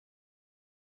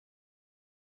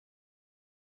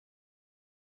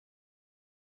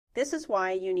This is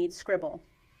why you need Sqribble.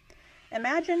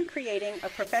 Imagine creating a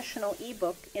professional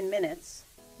ebook in minutes,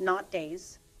 not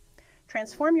days.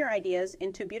 Transform your ideas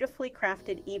into beautifully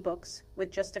crafted ebooks with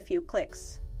just a few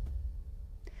clicks.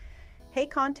 Hey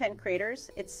content creators,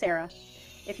 it's Sarah.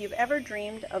 If you've ever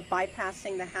dreamed of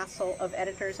bypassing the hassle of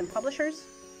editors and publishers,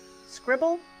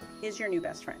 Sqribble is your new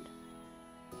best friend.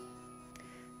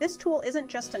 This tool isn't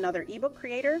just another ebook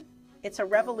creator, it's a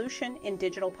revolution in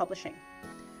digital publishing.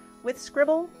 With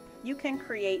Sqribble, you can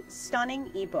create stunning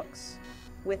ebooks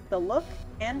with the look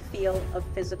and feel of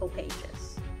physical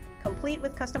pages, complete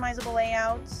with customizable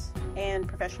layouts and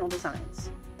professional designs.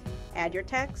 Add your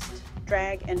text,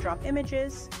 drag and drop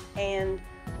images, and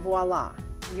voila,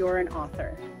 you're an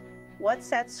author. What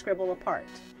sets Sqribble apart?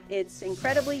 It's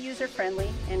incredibly user-friendly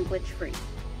and glitch-free.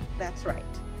 That's right.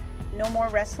 No more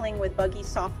wrestling with buggy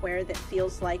software that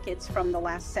feels like it's from the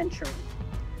last century.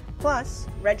 Plus,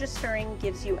 registering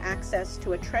gives you access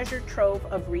to a treasure trove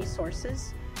of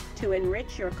resources to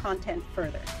enrich your content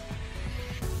further.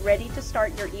 Ready to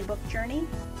start your ebook journey?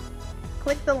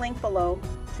 Click the link below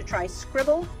to try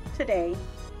Sqribble today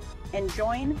and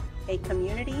join a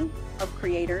community of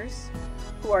creators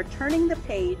who are turning the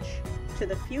page to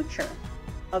the future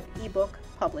of ebook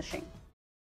publishing.